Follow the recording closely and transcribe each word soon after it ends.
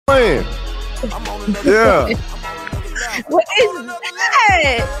saying? Yeah. What is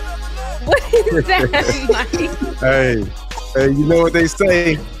that? What is that, Mike? Hey, you know what they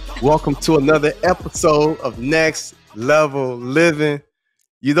say? Welcome to another episode of Next Level Living.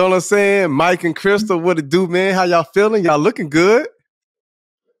 You know what I'm saying? Mike and Krystle, what it do, man? How y'all feeling? Y'all looking good?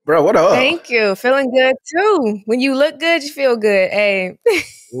 Bro, what up? Thank you. Feeling good too. When you look good, you feel good. Hey.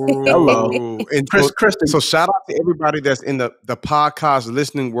 Hello. And Krystle. So shout out to everybody that's in the podcast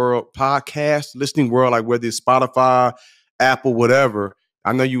listening world, like whether it's Spotify, Apple, whatever.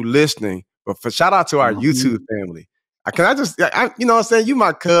 I know you listening, but shout out to our YouTube family. Can I just, you know what I'm saying? You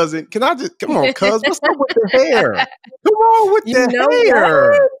my cousin. Can I just, come on, cuz, what's up with the hair? Come on with the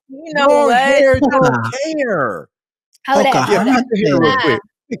hair. What? You know Long what? hair, don't care. Hold Okay, on. Yeah, fix the hair real quick.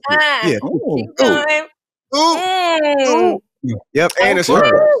 Yeah. Keep going. Yep, and it's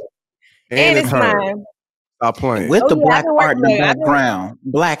hers. And it's mine. Stop playing. With the black I've been art in the working on it. background.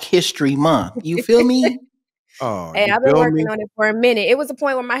 Black History Month. You feel me? Oh, Hey, you I've been feel working me? on it for a minute. It was a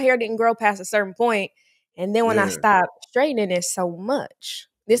point where my hair didn't grow past a certain point, and then when I Yeah. stopped straightening it so much,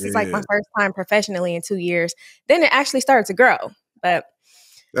 this is like my Yeah. first time professionally in 2 years. Then it actually started to grow, but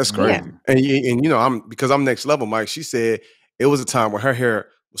That's crazy. And you know, because I'm next level, Mike. She said it was a time where her hair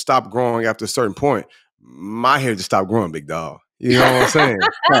stopped growing after a certain point. My hair just stopped growing, big dog. You know what I'm saying?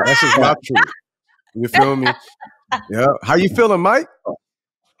 That's just my truth. You feel me? Yeah. How you feeling, Mike?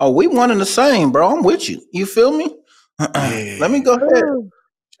 Oh, we one and the same, bro. I'm with you. You feel me? Let me go ahead.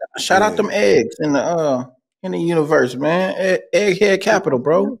 Shout out them eggs in the universe, man. Egghead capital,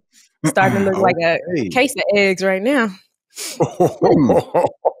 bro. starting to look like a Okay. case of eggs right now.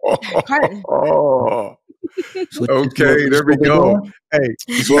 Pardon. Oh, This okay, there we what go. doing? Hey,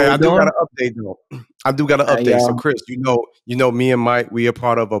 This what hey, we I do doing? got an update though. I do got an Hey, update. So, y'all. Chris, you know, me and Mike, we are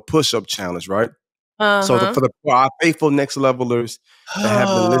part of a push-up challenge, right? So Uh-huh. for our faithful next levelers that have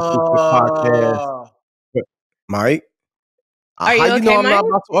been listening to the podcast, Mike, Are how you you know okay, I'm not Mike?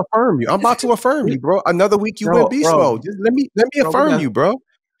 about to affirm you? I'm about to affirm you, bro. Another week you went beast Bro. mode. Just let me Bro, we affirm got- you, bro.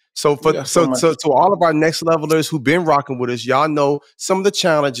 So we got so much. to all of our next levelers who've been rocking with us, y'all know some of the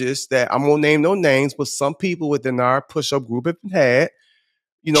challenges that I'm gonna name no names, but some people within our push-up group have had.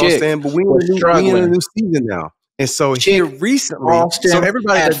 You know what I'm Chick saying? But we was in a struggling. new season now. And so Chick here recently, Austin so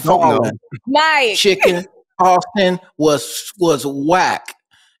everybody had that don't know, fallen. Mike. Chicken Austin was whack.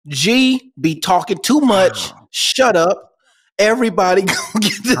 G be talking too much. Shut up. Everybody go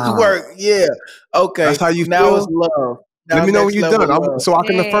get this work. Yeah. Okay. That's how you now feel? it's love. Now Let me know when next you're level done. love. So I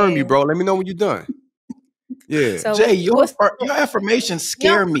can affirm you, Man. bro. Let me know when you're done. Yeah. So Jay, your what's affirmations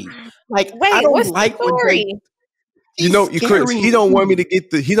scare me. Like I wait, don't what's the like when they story? You know, He's Chris, scaring he don't want me me. to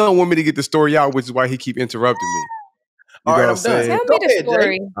get the story out, which is why he keep interrupting me. You All know right, what I'm I'm done. saying? Tell Go me the ahead, Jay.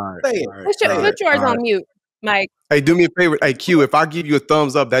 story. All right. Say it. All right. Put all yours right. on mute, Mike. Hey, do me a favor. Hey, Q, if I give you a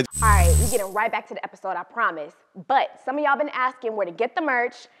thumbs up, that All right, we're getting right back to the episode, I promise. But some of y'all been asking where to get the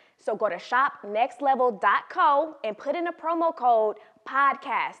merch. So go to shopnextlevel.co and put in a promo code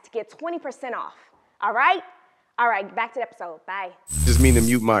podcast to get 20% off. All right? All right, back to the episode. Bye. just mean to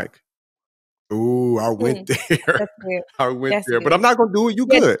mute Mike. Ooh, I went there. That's good. I went That's there. But good. I'm not gonna do it. You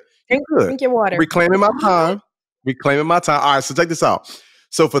Yeah, good. You good. Drink your water. Reclaiming my time. All right, so check this out.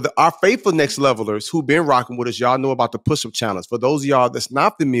 So for our faithful next levelers who've been rocking with us, y'all know about the push-up challenge. For those of y'all that's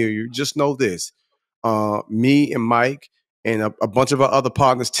not familiar, just know this. Me and Mike and a bunch of our other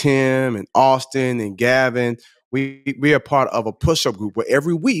partners, Tim and Austin and Gavin, we are part of a push-up group where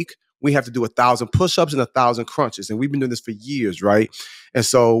every week we have to do 1,000 push-ups and 1,000 crunches. And we've been doing this for years, right? And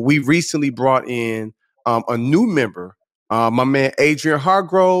so we recently brought in a new member, my man Adrian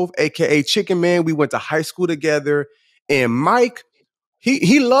Hargrove, aka Chicken Man. We went to high school together, and Mike,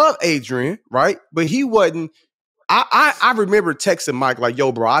 he loved Adrian, right? But he wasn't. I remember texting Mike like,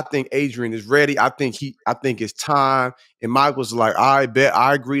 "Yo, bro, I think Adrian is ready. I think it's time." And Mike was like, "I bet,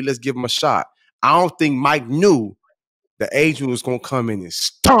 I agree. Let's give him a shot." I don't think Mike knew that Adrian was gonna come in and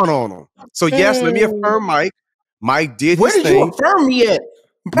stun on him. So yes, let me affirm Mike. Mike did Where his did you thing. affirm me at?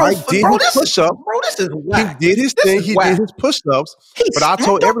 Mike did his push-up. Bro, this is He whack. did his This thing. is He whack. did his push-ups. He But I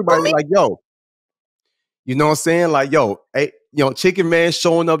told snapped up everybody on me? like, "Yo, you know what I'm saying? Like, yo, hey, you know, Chicken Man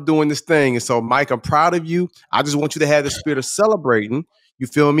showing up doing this thing." And so, Mike, I'm proud of you. I just want you to have the spirit of celebrating. You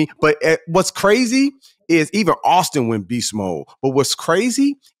feel me? But what's crazy is even Austin went beast mode. But what's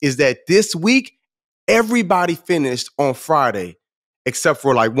crazy is that this week, everybody finished on Friday, except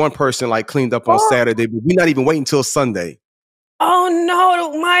for like one person like cleaned up on Saturday. But we're not even waiting until Sunday. Oh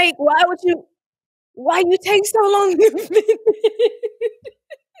no, Mike! Why you take so long to finish?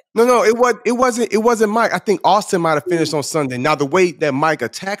 No, it wasn't Mike. I think Austin might have finished on Sunday. Now, the way that Mike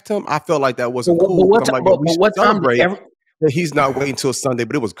attacked him, I felt like that wasn't cool. But I'm like, yo, we should celebrate. that he's not waiting till Sunday,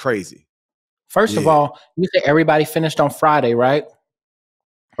 but it was crazy. First of all, you said everybody finished on Friday, right?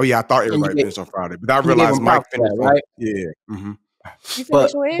 Oh yeah, I thought And everybody finished on Friday, but I you gave realized him Mike props for finished that, on right? Mhm. You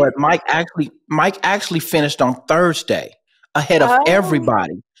But finished when? but Mike actually finished on Thursday ahead of Oh,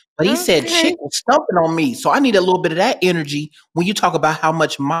 everybody. But he said okay. Chick was stumping on me. So I need a little bit of that energy when you talk about how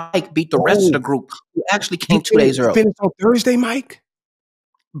much Mike beat the rest of Oh, the group who actually came 2 days you early. finished on Thursday, Mike?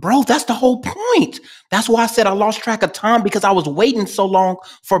 Bro, that's the whole point. That's why I said I lost track of time because I was waiting so long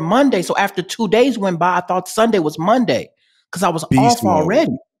for Monday. So after 2 days went by, I thought Sunday was Monday because I was Beast off mode.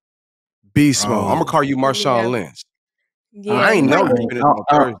 already. Beast mode. I'm gonna Bro, call you Yeah. Marshawn Lynch. Yeah. I You ain't know might you be. finished on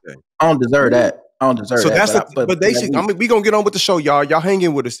Thursday. I don't deserve that. I don't deserve So that. that's But but basically, I mean, we gonna get on with the show, y'all. Y'all hang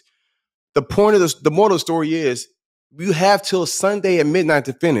in with us. The point of the moral of the story is you have till Sunday at midnight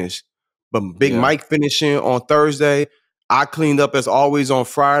to finish. But Big yeah, Mike finishing on Thursday. I cleaned up as always on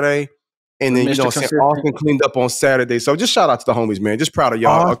Friday. And then, Mr. I'm saying, Consistent. Austin cleaned up on Saturday. So just shout out to the homies, man. Just proud of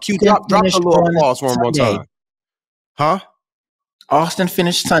y'all. Q, Austin drop a finished little on applause for him one Sunday. time. Huh? Austin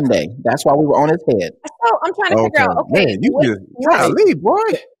finished Sunday. That's why we were on his head. So I'm trying to figure Okay. out. Okay, Man, you just, what is golly,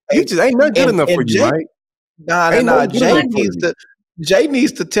 boy. You Hey, just ain't nothing good enough for and you, Jay, Mike. nah. Ain't nothing good Jay enough for you.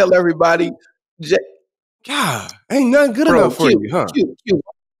 needs to tell everybody. Jay, God, ain't nothing good bro, enough for you, huh? Q.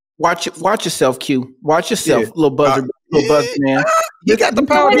 Watch yourself, Q. Watch yourself, Yeah. little buzzer man. He got the So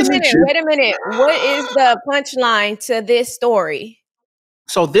power wait to a hit minute. you. Wait a minute. What is the punchline to this story?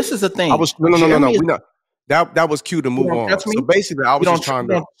 So this is the I thing. was no. Jeremy is, We not that was cute to you move don't on. trust So me. basically, I You was just don't. trying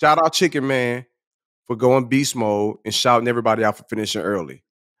to shout out Chicken Man for going beast mode and shouting everybody out for finishing early.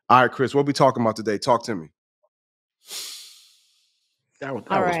 All right, Chris, what we talking about today? Talk to me. That All was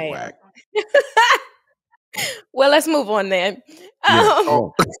right. whack. Well, let's move on then. Yeah, come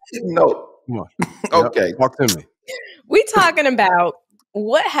Oh on, no. come on. Okay. Yep. Talk to me. We talking about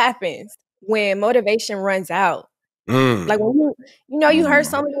what happens when motivation runs out. Like when you heard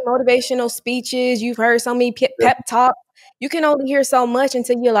so many motivational speeches, you've heard so many pep talks. You can only hear so much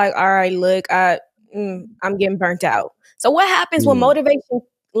until you're like, all right, look, I'm getting burnt out. So what happens when motivation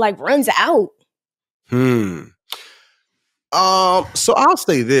like runs out? So I'll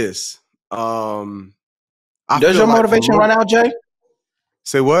say this. I Does feel your like motivation run out, Jay?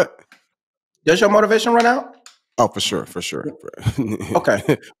 say what? Does your motivation run out? Oh, for sure.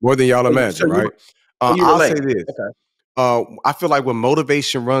 Okay. More than y'all imagine, So right? you I'll relate. say this. Okay. I feel like when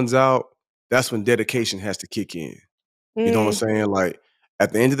motivation runs out, that's when dedication has to kick in. You know what I'm saying? Like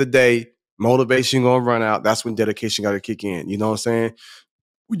at the end of the day, motivation gonna run out. That's when dedication got to kick in. You know what I'm saying?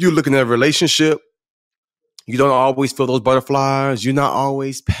 When you're looking at a relationship, you don't always feel those butterflies. You're not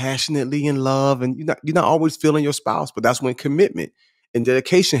always passionately in love, and you're not always feeling your spouse. But that's when commitment and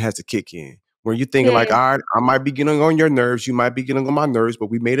dedication has to kick in. Where you're thinking like, all right, I might be getting on your nerves, you might be getting on my nerves, but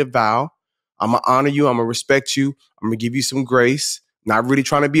we made a vow. I'm gonna honor you. I'm gonna respect you. I'm gonna give you some grace. Not really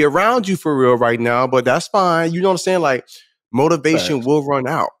trying to be around you for real right now, but that's fine. You know what I'm saying? Like motivation Facts. will run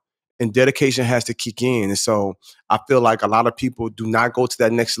out, and dedication has to kick in. And so I feel like a lot of people do not go to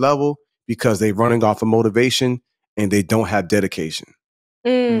that next level because they're running off of motivation and they don't have dedication.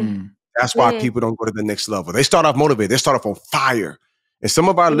 That's why people don't go to the next level. They start off motivated. They start off on fire. And some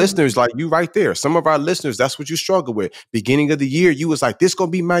of our listeners, like you right there, some of our listeners, that's what you struggle with. Beginning of the year, you was like, this going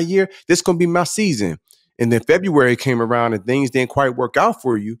to be my year. This going to be my season. And then February came around and things didn't quite work out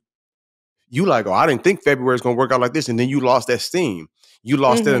for you. You like, oh, I didn't think February is going to work out like this. And then you lost that steam. You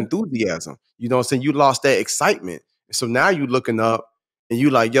lost that enthusiasm. You know what I'm saying? You lost that excitement. And so now you looking up and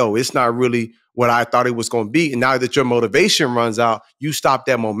you like, yo, it's not really what I thought it was going to be. And now that your motivation runs out, you stop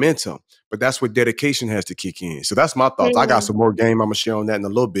that momentum. But that's where dedication has to kick in. So that's my thoughts. I got some more game I'm going to share on that in a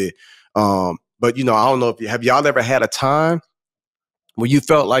little bit. But, I don't know if have y'all ever had a time where you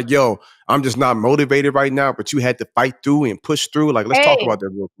felt like, yo, I'm just not motivated right now, but you had to fight through and push through? Like, let's talk about that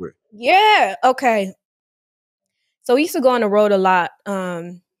real quick. Yeah. Okay. So we used to go on the road a lot.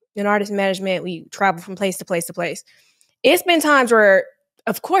 In artist management, we travel from place to place to place. It's been times where,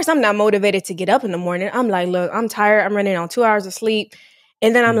 of course, I'm not motivated to get up in the morning. I'm like, look, I'm tired. I'm running on 2 hours of sleep.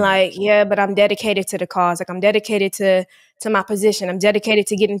 And then I'm like, yeah, but I'm dedicated to the cause. Like I'm dedicated to my position. I'm dedicated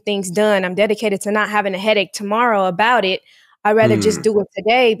to getting things done. I'm dedicated to not having a headache tomorrow about it. I'd rather just do it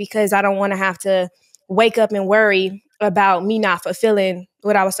today because I don't want to have to wake up and worry about me not fulfilling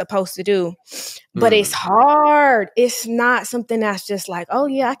what I was supposed to do. But it's hard. It's not something that's just like, oh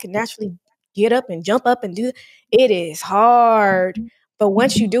yeah, I can naturally get up and jump up and do it. It is hard. But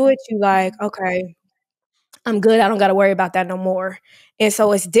once you do it, you like, okay, I'm good. I don't got to worry about that no more. And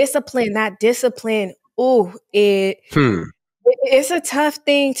so it's discipline. That discipline, it's a tough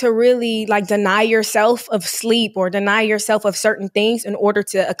thing to really like deny yourself of sleep or deny yourself of certain things in order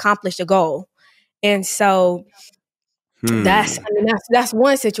to accomplish a goal. And so That's, I mean, that's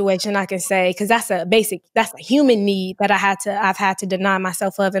one situation I can say, because that's a human need that I've had to deny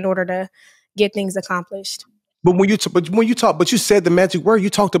myself of in order to get things accomplished. But when you said the magic word,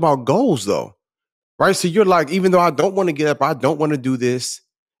 you talked about goals though, right? So you're like, even though I don't want to get up, I don't want to do this,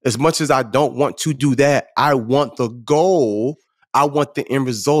 as much as I don't want to do that, I want the goal, I want the end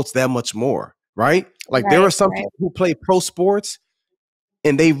results that much more, right? Like there are some people who play pro sports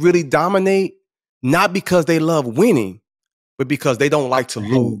and they really dominate, not because they love winning, but because they don't like to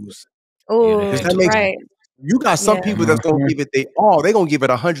lose. Oh, right. You got some people that's going to give it they all. They're going to give it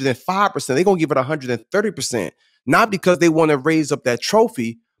 105%. They're going to give it 130%. Not because they want to raise up that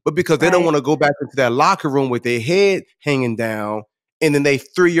trophy, but because they don't want to go back into that locker room with their head hanging down. And then their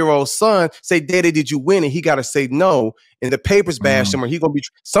 3-year-old son say, Daddy, did you win? And he got to say no. And the papers bash him, or he going to be.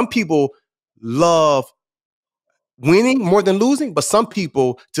 Some people love winning more than losing, but some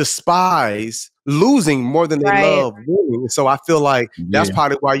people despise losing more than they love winning. So I feel like that's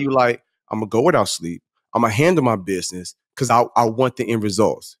probably why you like, I'm going to go without sleep. I'm going to handle my business because I want the end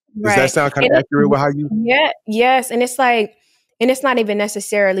results. Does that sound kind of accurate with how you? Yeah, yes. And it's like, and it's not even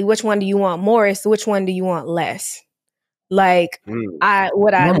necessarily which one do you want more, it's which one do you want less. Like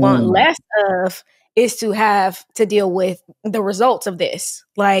what I want less of is to have to deal with the results of this.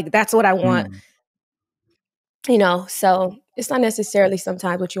 Like that's what I want. You know, so it's not necessarily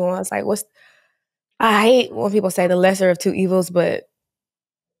sometimes what you want. It's like, I hate when people say the lesser of two evils, but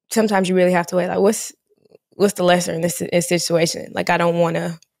sometimes you really have to wait. Like, what's the lesser in this situation? Like, I don't want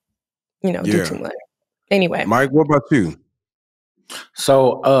to, do too much. Anyway. Mike, what about you?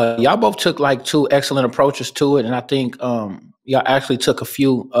 So y'all both took like two excellent approaches to it. And I think y'all actually took a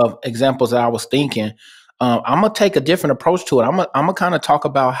few of examples that I was thinking. I'm going to take a different approach to it. I'm going to kind of talk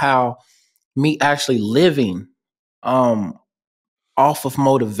about how me actually living off of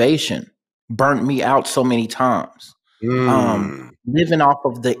motivation burnt me out so many times. Living off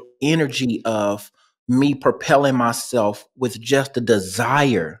of the energy of me propelling myself with just the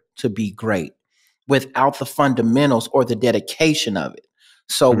desire to be great without the fundamentals or the dedication of it.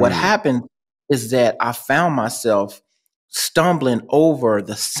 So what happened is that I found myself stumbling over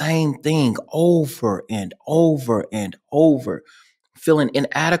the same thing over and over and over, feeling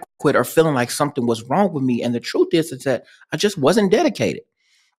inadequate or feeling like something was wrong with me. And the truth is that I just wasn't dedicated.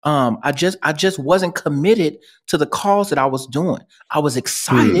 I just wasn't committed to the cause that I was doing. I was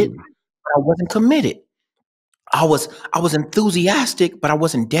excited, but I wasn't committed. I was enthusiastic, but I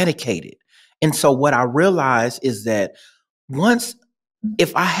wasn't dedicated. And so what I realized is that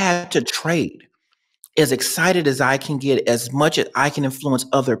if I had to trade as excited as I can get, as much as I can influence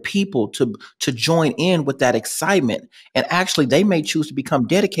other people to join in with that excitement, and actually they may choose to become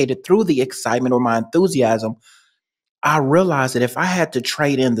dedicated through the excitement or my enthusiasm, I realized that if I had to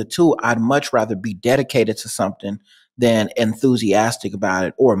trade in the two, I'd much rather be dedicated to something than enthusiastic about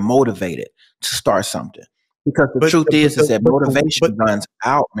it or motivated to start something. Because the truth is that motivation runs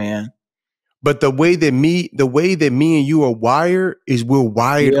out, man. But the way that me and you are wired is we're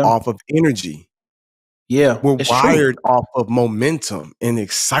wired off of energy. Yeah, we're wired off of momentum and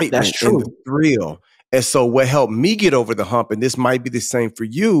excitement and the thrill. And so what helped me get over the hump, and this might be the same for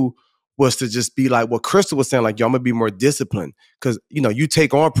you, was to just be like what Krystle was saying, like, yo, I'm gonna be more disciplined. Because, you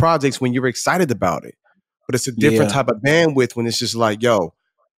take on projects when you're excited about it. But it's a different type of bandwidth when it's just like, yo,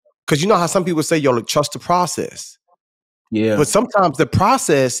 because you know how some people say, yo, trust the process. Yeah. But sometimes the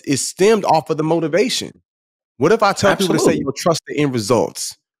process is stemmed off of the motivation. What if I tell people to say, yo, trust the end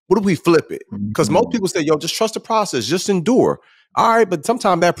results? What if we flip it? Because most people say, yo, just trust the process, just endure. All right, but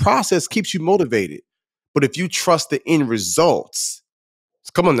sometimes that process keeps you motivated. But if you trust the end results,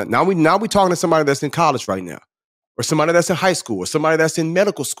 come on, now we talking to somebody that's in college right now, or somebody that's in high school, or somebody that's in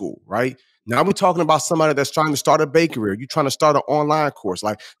medical school, right? Now we're talking about somebody that's trying to start a bakery, or you're trying to start an online course.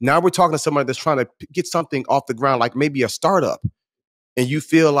 Like now we're talking to somebody that's trying to get something off the ground, like maybe a startup. And you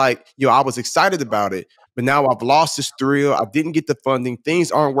feel like, I was excited about it, but now I've lost this thrill. I didn't get the funding.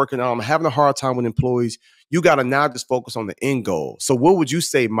 Things aren't working out. I'm having a hard time with employees. You got to now just focus on the end goal. So what would you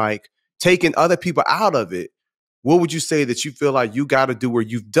say, Mike, taking other people out of it? What would you say that you feel like you got to do or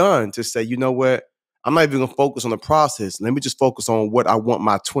you've done to say, you know what? I'm not even going to focus on the process. Let me just focus on what I want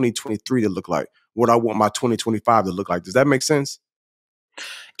my 2023 to look like, what I want my 2025 to look like. Does that make sense?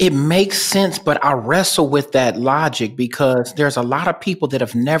 It makes sense, but I wrestle with that logic because there's a lot of people that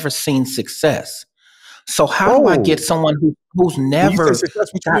have never seen success. So how do I get someone who's never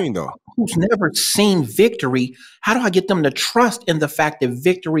seen victory? How do I get them to trust in the fact that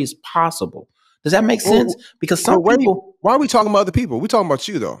victory is possible? Does that make sense? Because some people. Why are we talking about other people? We're talking about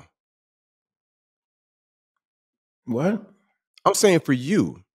you, though. What? I'm saying for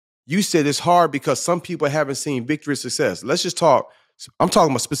you. you said it's hard because some people haven't seen victory and success. Let's just talk. I'm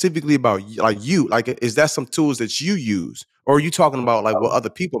talking about specifically about like you. Like, is that some tools that you use, or are you talking about like what other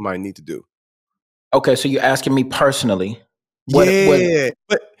people might need to do? Okay, so you're asking me personally. What Yeah,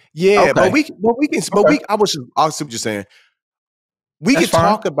 but okay. Okay. I see what you're saying. We That's could fine.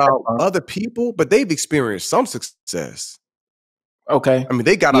 talk That's about fine. other people, but they've experienced some success. Okay. I mean,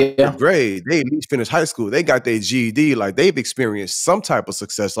 they got out Yeah. fifth grade. They at least finished high school. They got their GED. Like, they've experienced some type of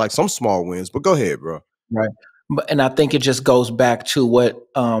success, like some small wins. But go ahead, bro. Right. And I think it just goes back to what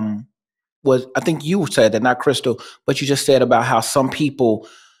was, I think you said that, not Krystle, but you just said about how some people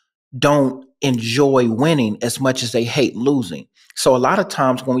don't enjoy winning as much as they hate losing. So a lot of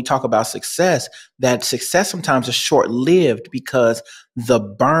times when we talk about success, that success sometimes is short-lived because the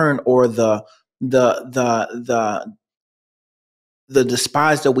burn or the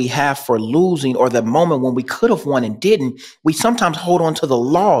despise that we have for losing, or the moment when we could have won and didn't, we sometimes hold on to the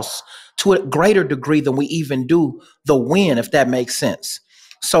loss to a greater degree than we even do the win, if that makes sense.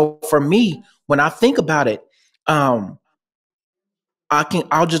 So for me, when I think about it, I'll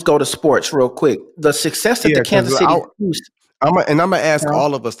just go to sports real quick. The success that Yeah, the because Kansas City Chiefs, I'm gonna ask uh,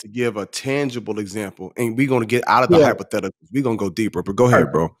 all of us to give a tangible example, and we're gonna get out of the yeah, hypothetical. We're gonna go deeper. But go ahead,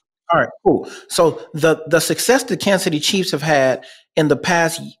 perfect. bro. All right, cool. So the success the Kansas City Chiefs have had in the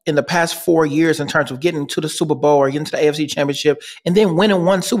past 4 years in terms of getting to the Super Bowl or getting to the AFC Championship and then winning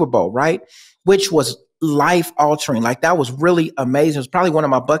one Super Bowl, right? Which was life altering. Like, that was really amazing. It was probably one of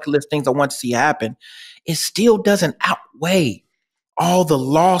my bucket list things I want to see happen. It still doesn't outweigh all the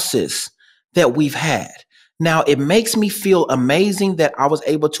losses that we've had. Now, it makes me feel amazing that I was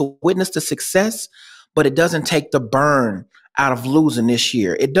able to witness the success, but it doesn't take the burn out of losing this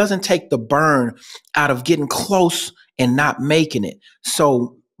year. It doesn't take the burn out of getting close and not making it.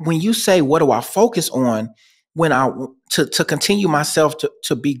 So when you say, what do I focus on when to continue myself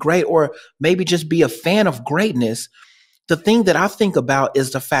to be great, or maybe just be a fan of greatness, the thing that I think about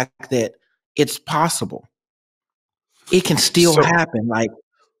is the fact that it's possible. It can still So happen. Like,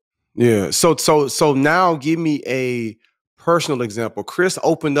 yeah. So now give me a personal example. Chris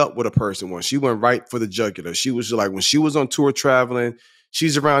opened up with a person once. She went right for the jugular. She was like, when she was on tour traveling,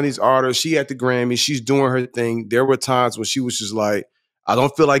 she's around these artists. She at the Grammy. She's doing her thing. There were times when she was just like, I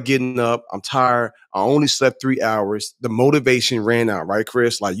don't feel like getting up. I'm tired. I only slept 3 hours. The motivation ran out, right,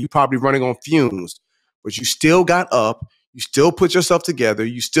 Chris? Like, you probably running on fumes, but you still got up. You still put yourself together.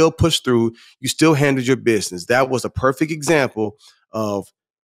 You still pushed through. You still handled your business. That was a perfect example of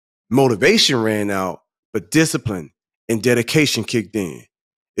motivation ran out, but discipline and dedication kicked in.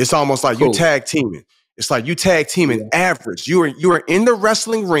 It's almost like you cool. tag teaming. It's like you tag teaming Yeah. average. You are in the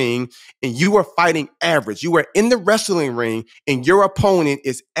wrestling ring and you are fighting average. You are in the wrestling ring and your opponent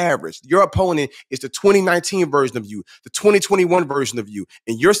is average. Your opponent is the 2019 version of you, the 2021 version of you.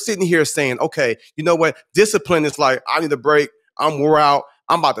 And you're sitting here saying, okay, you know what? Discipline is like, I need a break. I'm wore out.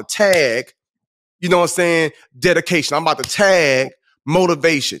 I'm about to tag. You know what I'm saying? Dedication. I'm about to tag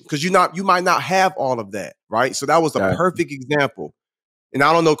motivation, because you might not have all of that, right? So that was a Got it. perfect example. And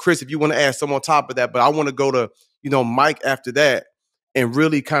I don't know, Chris, if you want to add some on top of that, but I want to go to, Mike after that and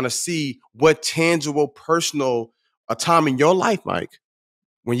really kind of see what tangible, personal a time in your life, Mike,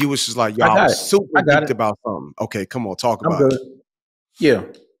 when you was just like, yo, I I got was it. super I got geeked it. about something. Okay, come on, talk I'm about it. good. Yeah.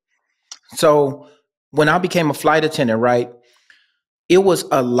 So when I became a flight attendant, right, it was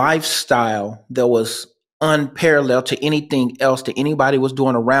a lifestyle that was unparalleled to anything else that anybody was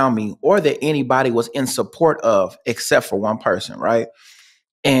doing around me or that anybody was in support of, except for one person, right?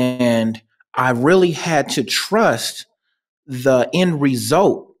 And I really had to trust the end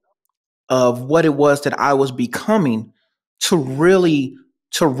result of what it was that I was becoming to really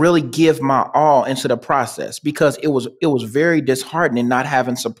give my all into the process, because it was very disheartening not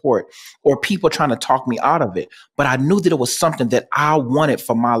having support or people trying to talk me out of it. But I knew that it was something that I wanted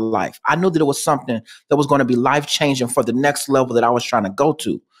for my life. I knew that it was something that was going to be life changing for the next level that I was trying to go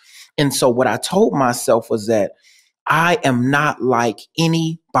to. And so what I told myself was that I am not like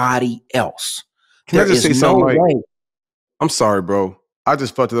anybody else. Can I There just is say no something, Mike? way. I'm sorry, bro. I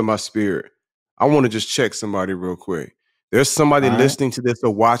just felt it in my spirit. I want to just check somebody real quick. There's somebody All right. listening to this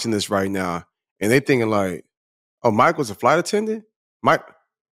or watching this right now, and they thinking like, oh, Mike was a flight attendant? Mike,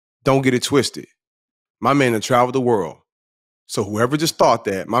 don't get it twisted. My man had traveled the world. So whoever just thought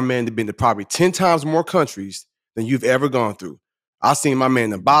that, my man had been to probably 10 times more countries than you've ever gone through. I seen my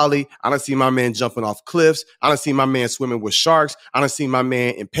man in Bali. I done seen my man jumping off cliffs. I done seen my man swimming with sharks. I done seen my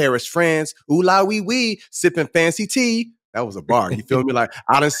man in Paris, France. Ooh la wee wee, sipping fancy tea. That was a bar. You feel me? Like,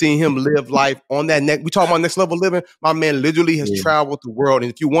 I done seen him live life on that neck. We talking about next level living. My man literally has traveled the world.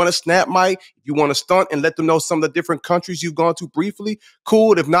 And if you want to snap, Mike, if you want to stunt and let them know some of the different countries you've gone to briefly,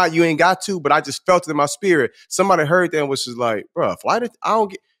 cool. If not, you ain't got to. But I just felt it in my spirit. Somebody heard that and was just like, bro, flight, I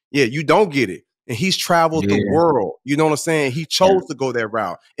don't get. Yeah, you don't get it. And he's traveled the world. You know what I'm saying? He chose to go that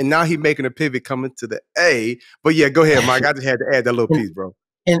route. And now he's making a pivot coming to the A. But yeah, go ahead, Mike. I just had to add that little piece, bro.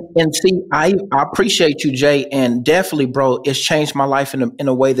 And see, I appreciate you, Jay, and definitely, bro, it's changed my life in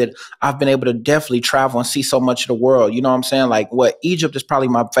a way that I've been able to definitely travel and see so much of the world. You know what I'm saying? Like, Egypt is probably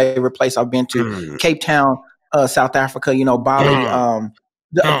my favorite place I've been to. Cape Town, South Africa, Bali,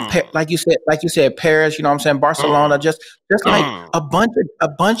 like you said, Paris, you know what I'm saying? Barcelona, just like a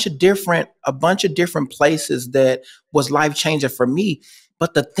bunch of different places that was life changing for me.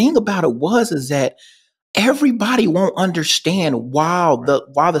 But the thing about it is that everybody won't understand why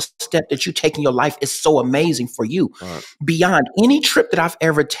the step that you take in your life is so amazing for you. Beyond any trip that I've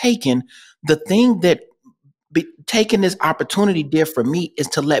ever taken, the thing that taking this opportunity did for me is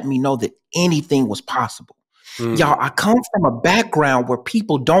to let me know that anything was possible. Y'all, I come from a background where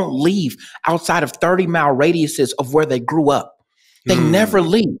people don't leave outside of 30-mile radiuses of where they grew up. They never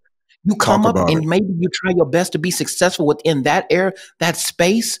leave. You come up and maybe you try your best to be successful within that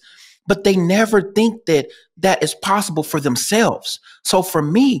space, but they never think that is possible for themselves. So for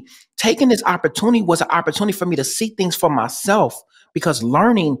me, taking this opportunity was an opportunity for me to see things for myself, because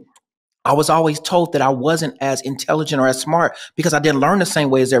learning, I was always told that I wasn't as intelligent or as smart because I didn't learn the same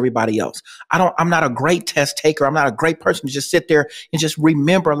way as everybody else. I'm not a great test taker. I'm not a great person to just sit there and just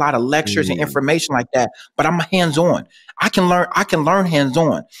remember a lot of lectures and information like that, but I'm hands-on. I can learn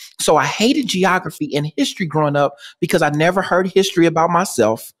hands-on. So I hated geography and history growing up because I never heard history about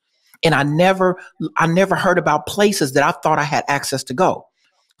myself. And I never heard about places that I thought I had access to go.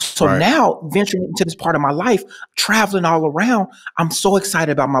 So now, venturing into this part of my life, traveling all around, I'm so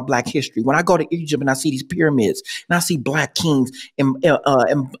excited about my Black history. When I go to Egypt and I see these pyramids and I see Black kings and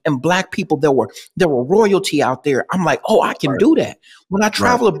Black people that were royalty out there, I'm like, oh, I can do that. When I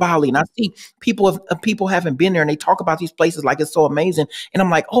travel to Bali and I see people haven't been there and they talk about these places like it's so amazing, and I'm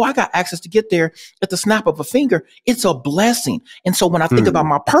like, oh, I got access to get there at the snap of a finger. It's a blessing. And so when I think about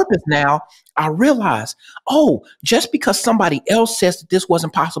my purpose now, I realize, oh, just because somebody else says that this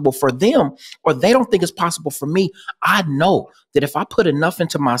wasn't possible for them, or they don't think it's possible for me, I know that if I put enough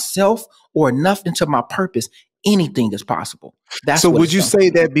into myself or enough into my purpose, anything is possible. So would you say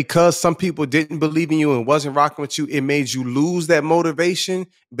that because some people didn't believe in you and wasn't rocking with you, it made you lose that motivation,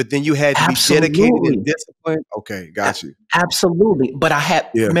 but then you had to be dedicated and disciplined? Okay, got you. Absolutely. But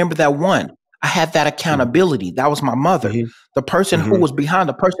remember that one. I had that accountability. That was my mother. The person who was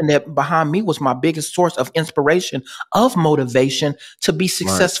behind me was my biggest source of inspiration, of motivation to be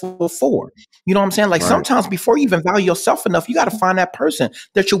successful for. You know what I'm saying? Like sometimes before you even value yourself enough, you got to find that person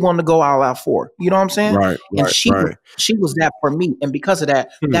that you want to go all out for. You know what I'm saying? And she was that for me. And because of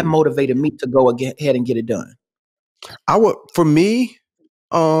that, that motivated me to go ahead and get it done. For me,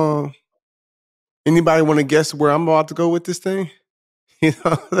 anybody want to guess where I'm about to go with this thing? You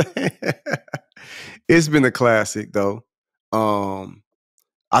know what I'm saying? It's been a classic though.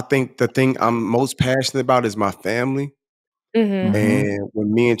 I think the thing I'm most passionate about is my family. And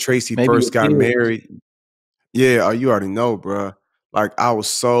when me and Tracy first got married, you already know, bro. Like I was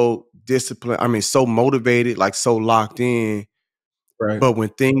so disciplined. I mean, so motivated, like so locked in. But when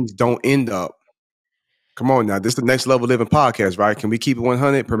things don't end up, come on now, this is the Next Level Living podcast, right? Can we keep it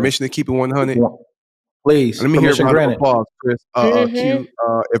 100? Permission to keep it 100? Please. Let me hear a round of applause, Chris. Q,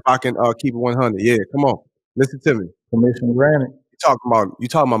 if I can keep it 100. Yeah, come on. Listen to me. Permission granted. You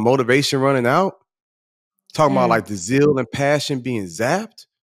talking about motivation running out? Talking about like the zeal and passion being zapped?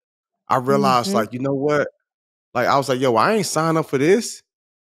 I realized like, you know what? Like I was like, yo, I ain't signed up for this.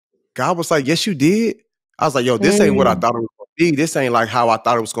 God was like, yes, you did. I was like, yo, this ain't what I thought it was gonna be. This ain't like how I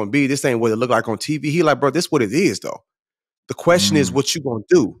thought it was gonna be. This ain't what it looked like on TV. He like, bro, this what it is though. The question is what you gonna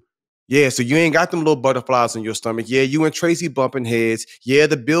do. Yeah, so you ain't got them little butterflies in your stomach. Yeah, you and Tracy bumping heads. Yeah,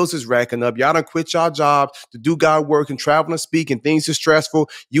 the bills is racking up. Y'all done quit y'all jobs to do God work and travel and speak, and things are stressful.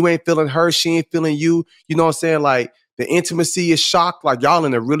 You ain't feeling her. She ain't feeling you. You know what I'm saying? Like the intimacy is shocked. Like y'all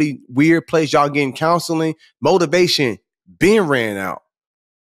in a really weird place. Y'all getting counseling. Motivation being ran out.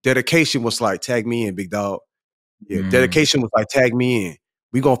 Dedication was like, tag me in, big dog. Yeah, dedication was like, tag me in.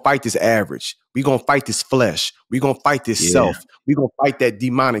 We're going to fight this average. We're going to fight this flesh. We're going to fight this self. We're going to fight that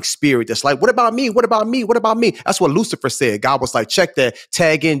demonic spirit that's like, what about me? What about me? What about me? That's what Lucifer said. God was like, check that,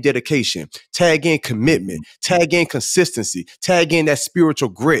 tag in dedication, tag in commitment, tag in consistency, tag in that spiritual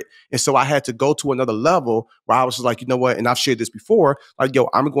grit. And so I had to go to another level where I was just like, you know what? And I've shared this before, like, yo,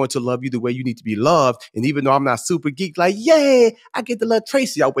 I'm going to love you the way you need to be loved. And even though I'm not super geek, like, yay, I get to love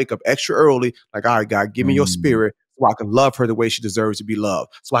Tracy. I wake up extra early. Like, all right, God, give me your spirit, so I can love her the way she deserves to be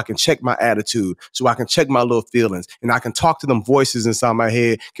loved, so I can check my attitude, so I can check my little feelings, and I can talk to them voices inside my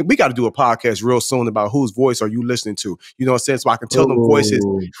head. We got to do a podcast real soon about whose voice are you listening to? You know what I'm saying? So I can tell them voices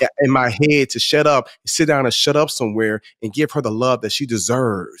in my head to shut up, sit down and shut up somewhere and give her the love that she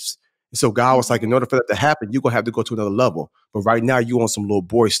deserves. And so God was like, in order for that to happen, you're going to have to go to another level. But right now you on some little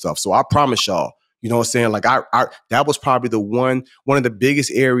boy stuff. So I promise y'all, you know what I'm saying? Like I that was probably the one of the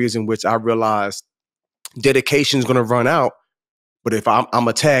biggest areas in which I realized dedication is going to run out. But if I'm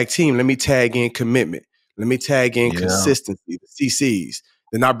a tag team, let me tag in commitment. Let me tag in consistency, the CCs.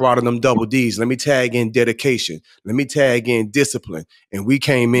 Then I brought in them double Ds. Let me tag in dedication. Let me tag in discipline. And we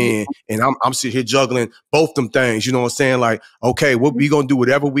came in and I'm sitting here juggling both them things. You know what I'm saying? Like, okay, we going to do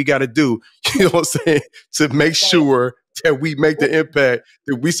whatever we got to do, you know what I'm saying, to make sure that we make the impact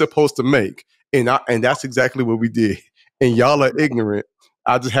that we supposed to make. And that's exactly what we did. And y'all are ignorant.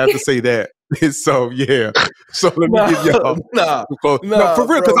 I just have to say that. So yeah. So let me give y'all no, for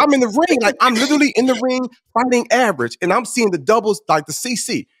real, because I'm in the ring. Like I'm literally in the ring fighting average, and I'm seeing the doubles, like the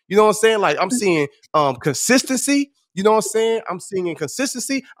CC. You know what I'm saying? Like I'm seeing consistency. You know what I'm saying? I'm seeing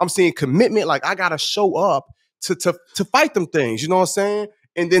inconsistency. I'm seeing commitment. Like I gotta show up to fight them things. You know what I'm saying?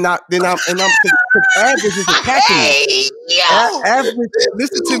 And then I'm average is attacking me. Average,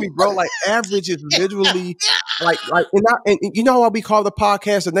 listen to me, bro. Like average is literally like and you know why we call the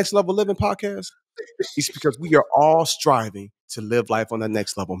podcast the Next Level Living Podcast? It's because we are all striving to live life on the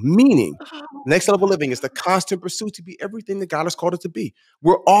next level. Meaning, next level living is the constant pursuit to be everything that God has called it to be.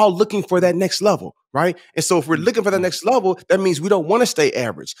 We're all looking for that next level, right? And so if we're looking for the next level, that means we don't want to stay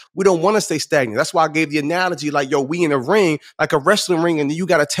average. We don't want to stay stagnant. That's why I gave the analogy like, yo, we in a ring, like a wrestling ring, and you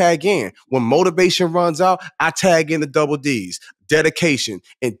got to tag in. When motivation runs out, I tag in the double Ds. Dedication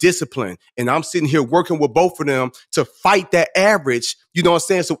and discipline. And I'm sitting here working with both of them to fight that average, you know what I'm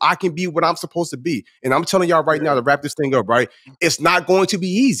saying? So I can be what I'm supposed to be. And I'm telling y'all right now to wrap this thing up, right? It's not going to be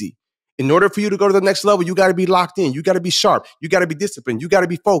easy. In order for you to go to the next level, you got to be locked in. You got to be sharp. You got to be disciplined. You got to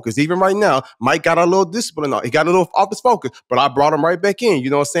be focused. Even right now, Mike got a little discipline on. He got a little off his focus, but I brought him right back in. You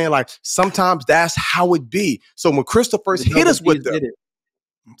know what I'm saying? Like sometimes that's how it be. So when Krystle first hit us with them,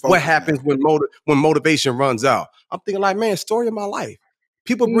 what happens when motivation runs out? I'm thinking like, man, story of my life.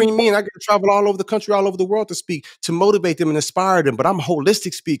 People bring me in. I get to travel all over the country, all over the world to speak, to motivate them and inspire them. But I'm a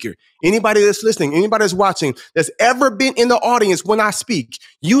holistic speaker. Anybody that's listening, anybody that's watching, that's ever been in the audience when I speak,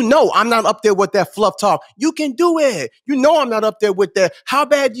 you know I'm not up there with that fluff talk. You can do it. You know I'm not up there with that. How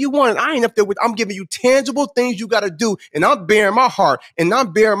bad do you want it? I ain't up there with, I'm giving you tangible things you got to do. And I'm bearing my heart and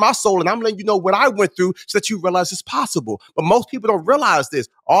I'm bearing my soul. And I'm letting you know what I went through so that you realize it's possible. But most people don't realize this.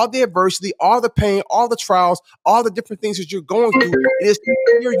 All the adversity, all the pain, all the trials, all the different things that you're going through, it is to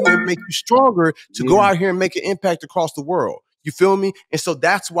prepare you and make you stronger to go out here and make an impact across the world. You feel me? And so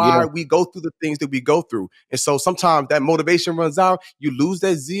that's why we go through the things that we go through. And so sometimes that motivation runs out, you lose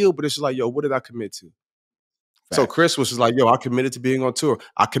that zeal, but it's just like, yo, what did I commit to? Right. So Chris was just like, yo, I committed to being on tour.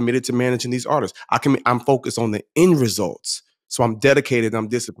 I committed to managing these artists. I'm focused on the end results. So I'm dedicated, I'm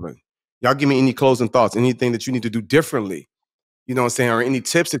disciplined. Y'all give me any closing thoughts, anything that you need to do differently, you know what I'm saying, or any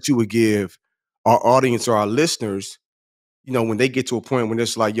tips that you would give our audience or our listeners, you know, when they get to a point when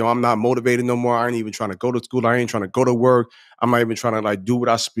it's like, yo, I'm not motivated no more. I ain't even trying to go to school. I ain't trying to go to work. I'm not even trying to like do what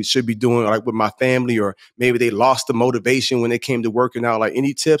I should be doing, like with my family, or maybe they lost the motivation when they came to working out. Like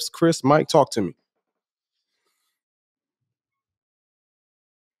any tips, Chris, Mike, talk to me.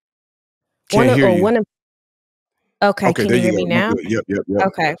 Can't hear you. Okay, can you hear me now? Yep.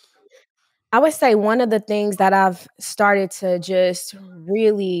 Okay. I would say one of the things that I've started to just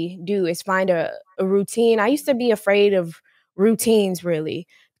really do is find a routine. I used to be afraid of routines, really,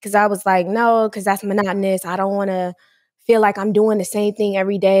 because I was like, no, because that's monotonous. I don't want to feel like I'm doing the same thing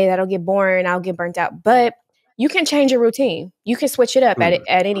every day. That'll get boring. I'll get burnt out. But you can change your routine. You can switch it up at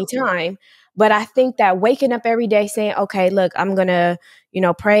any time. But I think that waking up every day saying, okay, look, I'm going to,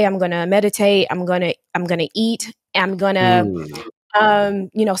 pray. I'm going to meditate. I'm going to eat. I'm going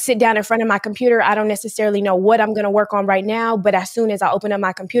to sit down in front of my computer. I don't necessarily know what I'm going to work on right now, but as soon as I open up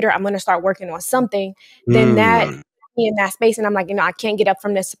my computer, I'm going to start working on something. Then that in that space, and I'm like, I can't get up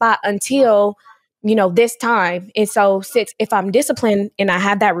from this spot until, this time. And so if I'm disciplined and I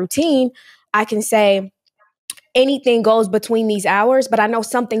have that routine, I can say, anything goes between these hours, but I know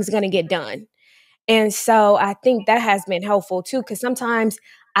something's going to get done. And so I think that has been helpful too, because sometimes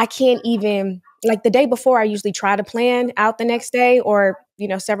I can't even, like the day before, I usually try to plan out the next day or,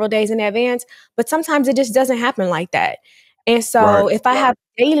 several days in advance, but sometimes it just doesn't happen like that. And so if I have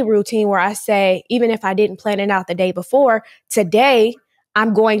a daily routine where I say, even if I didn't plan it out the day before, today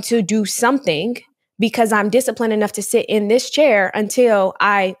I'm going to do something because I'm disciplined enough to sit in this chair until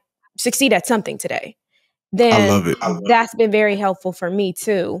I succeed at something today. I love Then it. that's been very helpful for me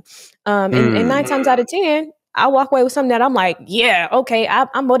too. And 9 times out of 10, I walk away with something that I'm like, yeah, okay,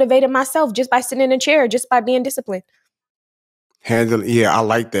 I'm motivated myself just by sitting in a chair, just by being disciplined. I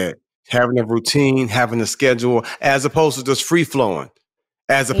like that. Having a routine, having a schedule, as opposed to just free flowing.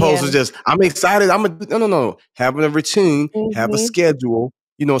 As opposed to just, I'm excited. No. Having a routine, have a schedule,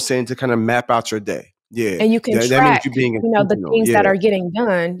 saying to kind of map out your day. Yeah. And you can that means track, you being the intentional. things that are getting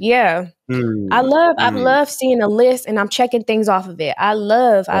done. Yeah. I love seeing a list and I'm checking things off of it. I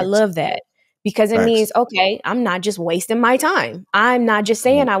love that because it means, okay, I'm not just wasting my time. I'm not just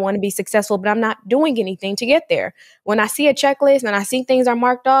saying I want to be successful, but I'm not doing anything to get there. When I see a checklist and I see things are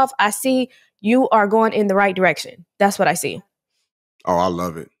marked off, I see you are going in the right direction. That's what I see. Oh, I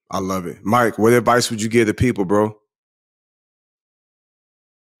love it. Mike, what advice would you give to people, bro?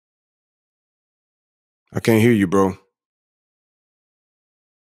 I can't hear you, bro.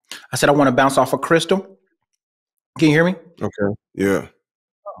 I said I want to bounce off of Krystle. Can you hear me? Okay. Yeah.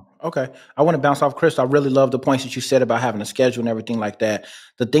 Okay. I want to bounce off Krystle. I really love the points that you said about having a schedule and everything like that.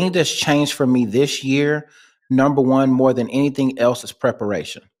 The thing that's changed for me this year, number one, more than anything else, is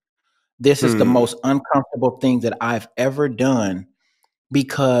preparation. This is the most uncomfortable thing that I've ever done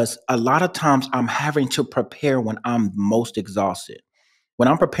because a lot of times I'm having to prepare when I'm most exhausted. When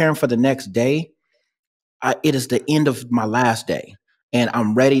I'm preparing for the next day, it is the end of my last day. And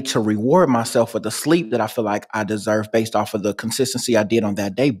I'm ready to reward myself with the sleep that I feel like I deserve based off of the consistency I did on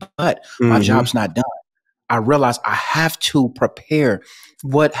that day. But my job's not done. I realize I have to prepare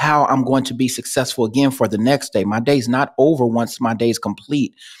how I'm going to be successful again for the next day. My day's not over once my day is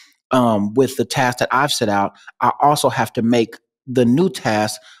complete. With the task that I've set out, I also have to make the new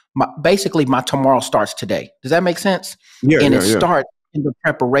task. Basically, my tomorrow starts today. Does that make sense? It starts in the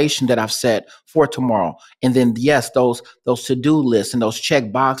preparation that I've set for tomorrow. And then, yes, those to-do lists and those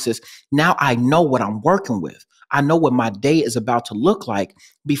check boxes. Now I know what I'm working with. I know what my day is about to look like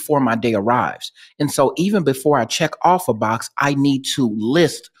before my day arrives. And so even before I check off a box, I need to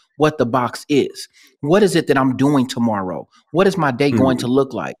list what the box is. What is it that I'm doing tomorrow? What is my day going to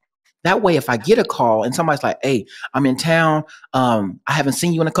look like? That way, if I get a call and somebody's like, hey, I'm in town. I haven't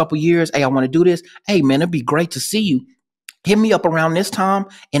seen you in a couple years. Hey, I want to do this. Hey, man, it'd be great to see you. Hit me up around this time.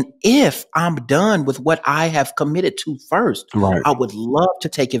 And if I'm done with what I have committed to first, I would love to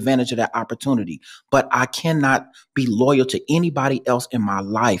take advantage of that opportunity. But I cannot be loyal to anybody else in my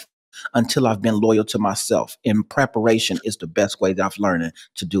life until I've been loyal to myself. And preparation is the best way that I've learned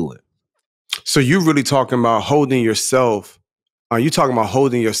to do it. So you're really talking about holding yourself. Are you talking about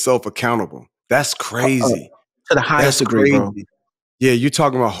holding yourself accountable? That's crazy. To the highest degree, bro. Yeah, you're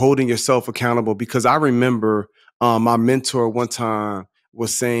talking about holding yourself accountable because I remember my mentor one time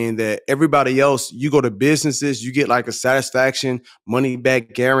was saying that everybody else, you go to businesses, you get like a satisfaction, money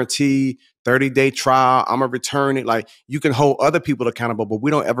back guarantee, 30-day trial. I'm going to return it. Like you can hold other people accountable, but we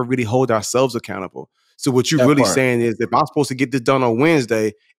don't ever really hold ourselves accountable. So what you're really saying is if I'm supposed to get this done on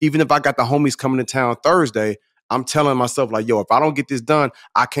Wednesday, even if I got the homies coming to town Thursday, I'm telling myself like, yo, if I don't get this done,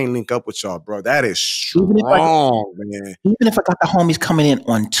 I can't link up with y'all, bro. That is strong, man. Even if I got the homies coming in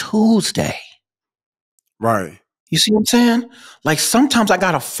on Tuesday. Right. You see what I'm saying? Like sometimes I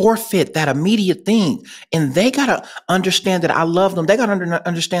got to forfeit that immediate thing and they got to understand that I love them. They got to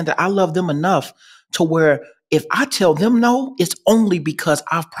understand that I love them enough to where if I tell them no, it's only because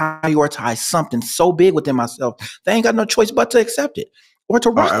I've prioritized something so big within myself. They ain't got no choice but to accept it or to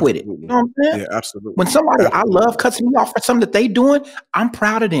rock with it. You know what I'm saying? Yeah, absolutely. When somebody I love cuts me off for something that they doing, I'm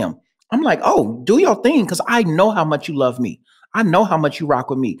proud of them. I'm like, oh, do your thing because I know how much you love me. I know how much you rock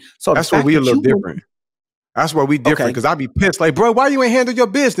with me. So that's why we a little different. That's why we different because I be pissed. Like, bro, why you ain't handle your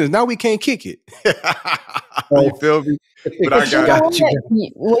business? Now we can't kick it. You feel me? But I got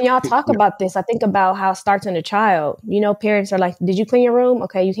you. When y'all talk about this, I think about how it starts in a child. Parents are like, "Did you clean your room?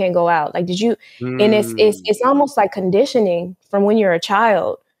 Okay, you can't go out." Like, did you? And it's almost like conditioning from when you're a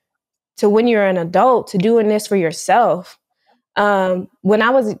child to when you're an adult to doing this for yourself. When I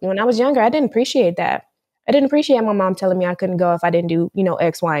was younger, I didn't appreciate that. I didn't appreciate my mom telling me I couldn't go if I didn't do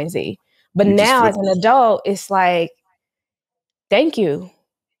X, Y, and Z. But now as an adult, it's like, thank you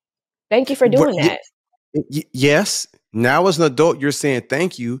for doing that. Yes. Now as an adult, you're saying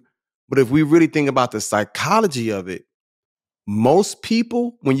thank you. But if we really think about the psychology of it, most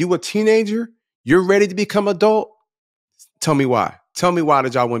people, when you a teenager, you're ready to become adult. Tell me why. Tell me why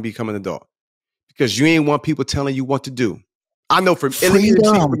did y'all want to become an adult? Because you ain't want people telling you what to do. I know for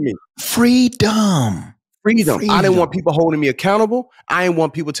me. Freedom. I didn't want people holding me accountable. I ain't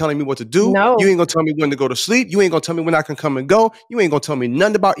want people telling me what to do. No. You ain't gonna tell me when to go to sleep. You ain't gonna tell me when I can come and go. You ain't gonna tell me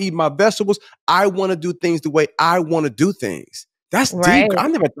nothing about eating my vegetables. I want to do things the way I want to do things. That's Right. deep. I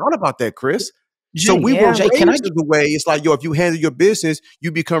never thought about that, Chris. Jay, So we were Jay, raised in the way it's like, yo, if you handle your business, you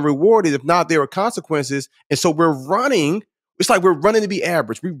become rewarded. If not, there are consequences. And so we're running. It's like we're running to be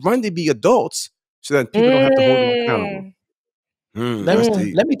average. We run to be adults so that people don't have to hold them accountable.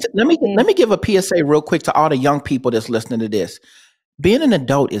 Let me give a PSA real quick to all the young people that's listening to this. Being an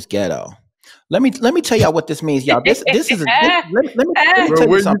adult is ghetto. Let me tell y'all what this means, y'all. This is let me tell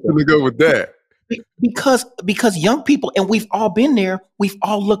you something. Where you go with that? Because young people, and we've all been there, we've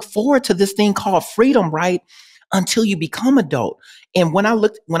all looked forward to this thing called freedom, right? Until you become adult. And when I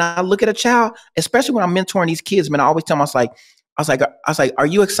look at a child, especially when I'm mentoring these kids, man, I always tell them, I was like, are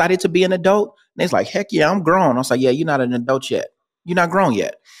you excited to be an adult? And they're like, heck yeah, I'm grown. I was like, yeah, you're not an adult yet. You're not grown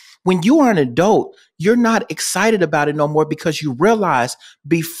yet. When you are an adult, you're not excited about it no more because you realize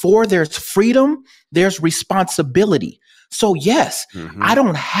before there's freedom, there's responsibility. So yes, I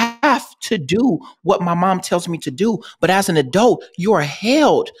don't have to do what my mom tells me to do, but as an adult, you are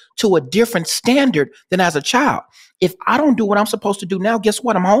held to a different standard than as a child. If I don't do what I'm supposed to do now, guess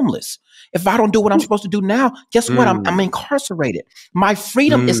what? I'm homeless. If I don't do what I'm supposed to do now, guess what? I'm incarcerated. My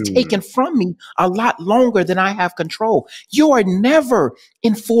freedom is taken from me a lot longer than I have control. You are never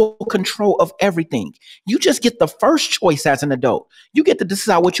in full control of everything. You just get the first choice as an adult. You get to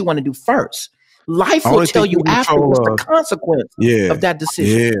decide what you want to do first. Life will tell you afterwards the consequence of that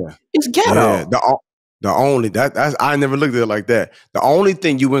decision. Yeah. It's ghetto. Yeah. I never looked at it like that. The only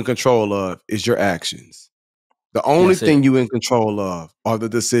thing you in control of is your actions. The only thing you in control of are the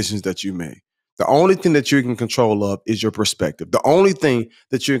decisions that you make. The only thing that you're in control of is your perspective. The only thing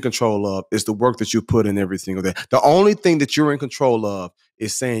that you're in control of is the work that you put in every single day. The only thing that you're in control of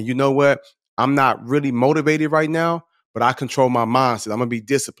is saying, you know what? I'm not really motivated right now, but I control my mindset. I'm going to be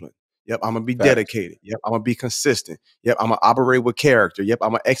disciplined. Yep, I'm going to be dedicated. Yep, I'm going to be consistent. Yep, I'm going to operate with character. Yep,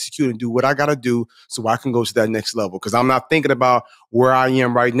 I'm going to execute and do what I got to do so I can go to that next level. Because I'm not thinking about where I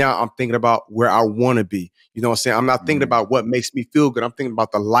am right now. I'm thinking about where I want to be. You know what I'm saying? I'm not thinking about what makes me feel good. I'm thinking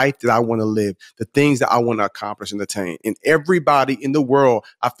about the life that I want to live, the things that I want to accomplish and attain. And everybody in the world,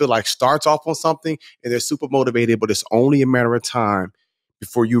 I feel like, starts off on something and they're super motivated, but it's only a matter of time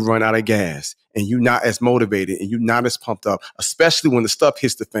before you run out of gas and you're not as motivated and you're not as pumped up, especially when the stuff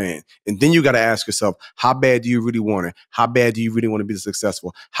hits the fan. And then you got to ask yourself, how bad do you really want it? How bad do you really want to be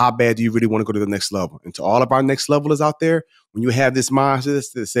successful? How bad do you really want to go to the next level? And to all of our next levelers out there, when you have this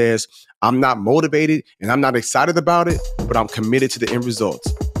mindset that says, I'm not motivated and I'm not excited about it, but I'm committed to the end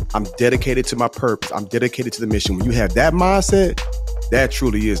results. I'm dedicated to my purpose. I'm dedicated to the mission. When you have that mindset, that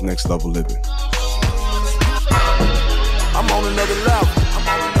truly is next level living. I'm on another level.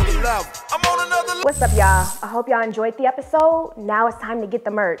 What's up, y'all? I hope y'all enjoyed the episode. Now it's time to get the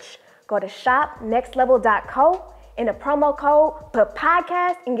merch. Go to shopnextlevel.co. In the promo code, put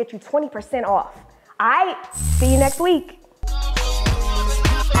podcast and get you 20% off. All right, see you next week.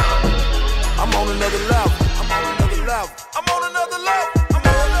 I'm on another level. I'm on another level. I'm on another level.